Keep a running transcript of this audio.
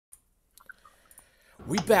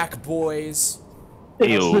We back, boys.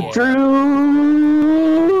 It's the Drew.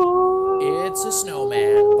 It's a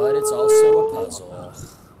snowman, but it's also a puzzle.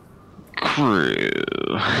 Crew.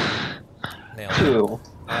 Nailed it. Crew.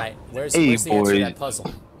 Alright, where's Hey, the answer to boys. that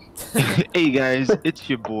puzzle? Hey guys, it's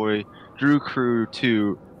your boy Drew Crew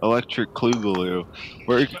 2 Electric Klugaloo.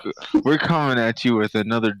 We're coming at you with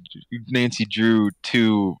another Nancy Drew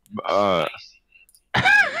 2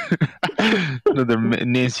 another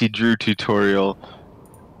Nancy Drew tutorial.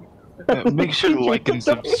 Make sure to like and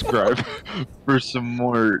subscribe for some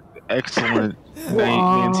more excellent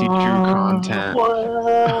Nancy Drew content.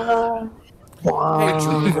 Hey,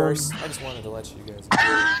 Drewverse. I just wanted to let you guys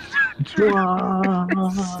know.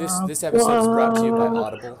 This episode is brought to you by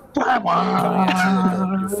Audible. Coming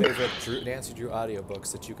at you with your favorite Nancy Drew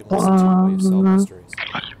audiobooks that you can listen to while you solve mysteries.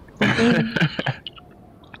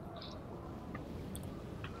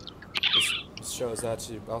 This show is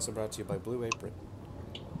also brought to you by Blue Apron.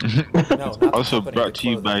 No, not the Also company, brought the to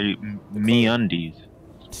you by clothing. MeUndies.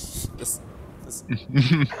 This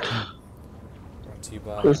brought to you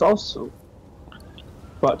by... There's also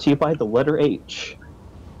brought to you by the letter H.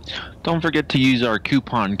 Don't forget to use our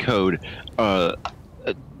coupon code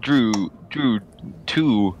Drew 2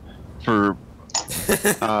 for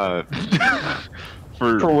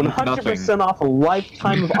for 100% off a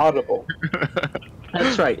lifetime of Audible.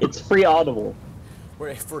 That's right, it's free Audible.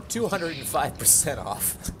 We're for 205%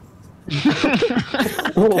 off.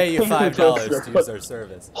 We'll Pay you $5 to use our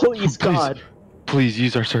service. Please, God. Please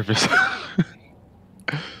use our service.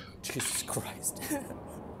 Jesus Christ.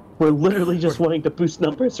 We're literally just wanting to boost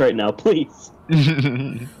numbers right now, please.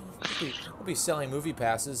 We'll be selling movie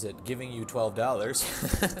passes at giving you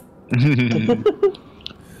 $12.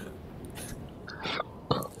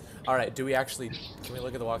 Alright, can we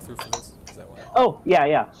look at the walkthrough for this? Is that what? Oh,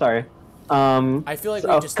 yeah, sorry. I feel like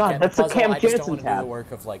we just God, get that's the the puzzle. Cam I just don't Jansen want to do the tab.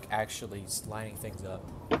 work of like actually lining things up.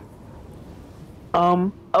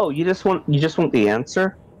 Oh, you just want the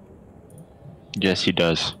answer? Yes, he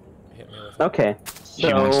does. Hit me with it. Okay. He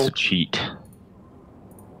wants So, to cheat.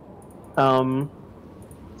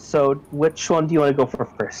 so which one do you want to go for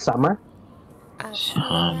first? Summer?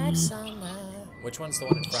 Which one's the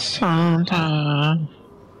one in front of me? Sometime.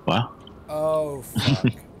 What? Oh, fuck.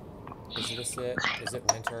 Is this it? Is it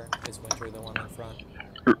winter? Is winter the one in front?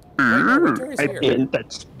 Wait, no, winter is here.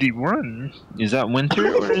 That's the one. Is that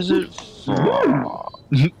winter or is it fall?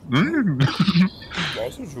 Wait, no,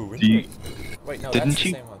 Didn't that's the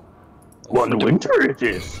you- same one. What winter it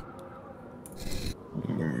is?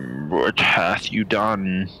 What hath you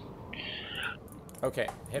done? Okay,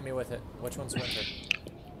 hit me with it. Which one's winter?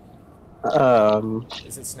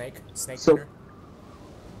 Is it snake? Snake So- winter?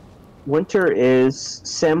 Winter is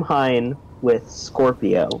Samhain with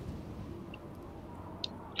Scorpio.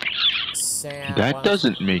 Sam. That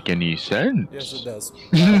doesn't make any sense. Yes, it does.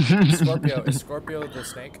 Scorpio. Is Scorpio the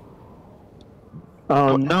snake?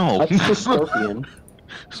 No. That's the scorpion.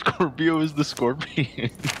 Scorpio is the scorpion.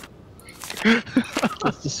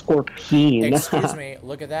 That's the scorpion. Excuse me.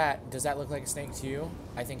 Look at that. Does that look like a snake to you?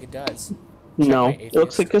 I think it does. No, my it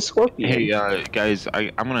looks like a scorpion. Hey, guys, I'm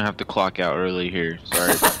gonna have to clock out early here.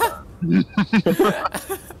 Sorry.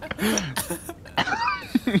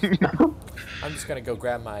 I'm just gonna go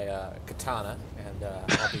grab my katana, and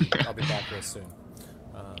I'll be back real soon.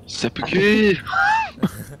 Seppuku.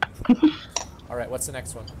 All right, what's the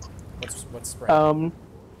next one? What's spring?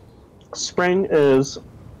 Spring is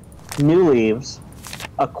new leaves,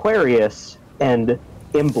 Aquarius, and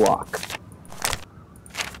Imblock.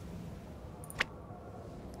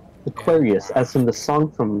 Aquarius, as in the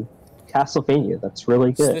song from Castlevania. That's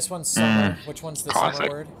really So good. this one's summer. Which one's the Classic.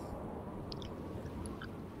 summer word?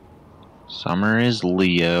 Summer is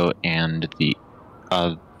Leo and the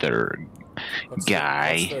other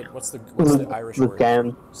guy. What's the Irish word?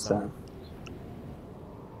 Lucan. Summer.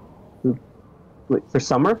 Wait, for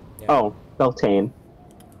summer? Yeah. Oh, Beltane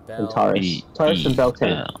and Taurus. Taurus and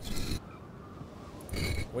Beltane.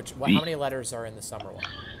 How many letters are in the summer one?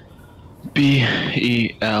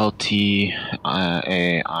 Beltane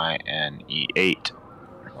 8.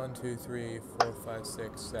 1, 2, 3, 4, 5,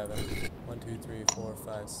 6, 7. 1, 2, 3, 4,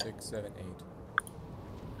 5, 6, 7, 8.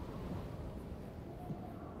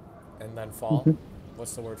 And then fall?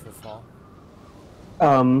 What's the word for fall?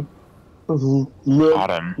 Autumn.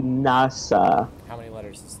 Nasa. How many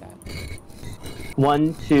letters is that?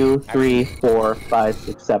 1, 2, 3, 4, 5,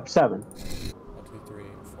 6, 7, 7. 1, 2, 3,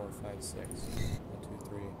 4, 5, 6. 1, 2,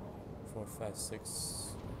 3, 4, 5,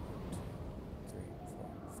 6. 1, 2, 3, 4,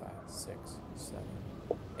 5, 6, 7,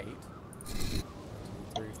 8. 1, 2,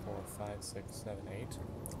 3, 4, 5, 6, 7, 8.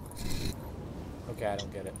 Okay, I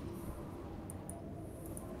don't get it.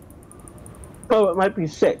 Oh, it might be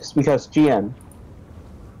 6 because GN.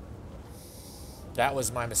 That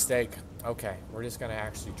was my mistake. Okay, we're just gonna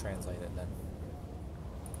actually translate it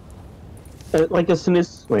then. Like as soon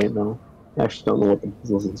as wait, no, I actually don't know what the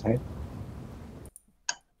puzzles inside.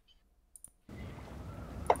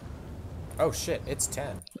 Oh shit, it's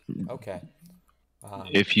 10. Okay.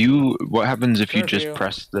 What happens if you just Curfew.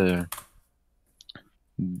 press the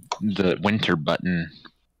winter button?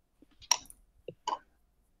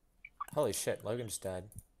 Holy shit, Logan just died.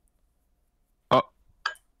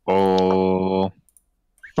 Oh.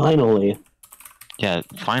 Finally, Yeah,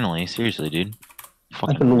 finally. Seriously, dude.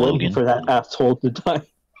 Fucking I've been waiting Logan. for that asshole to die.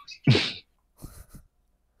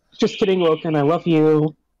 Just kidding, Logan. I love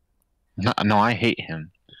you. No, I hate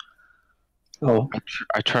him. Oh.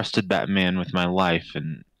 I trusted that man with my life,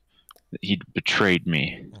 and he betrayed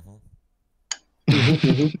me.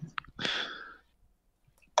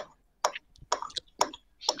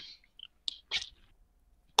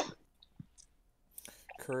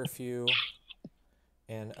 Curfew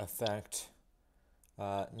in effect.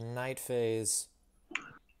 Night phase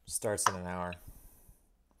starts in an hour.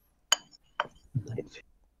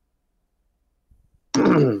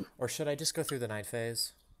 Or should I just go through the night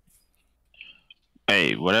phase?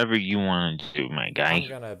 Hey, whatever you want to do, my guy. I'm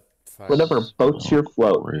gonna Whatever boats your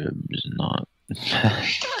float. Ribs, not.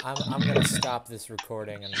 I'm gonna stop this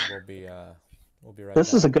recording and we'll be right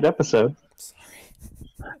This back. is a good episode. Sorry.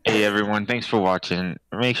 Hey everyone, thanks for watching.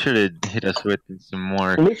 Make sure to hit us with some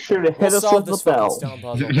more. Make sure to hit us solve with this the fucking bell. stone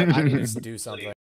puzzle, but I need to do something.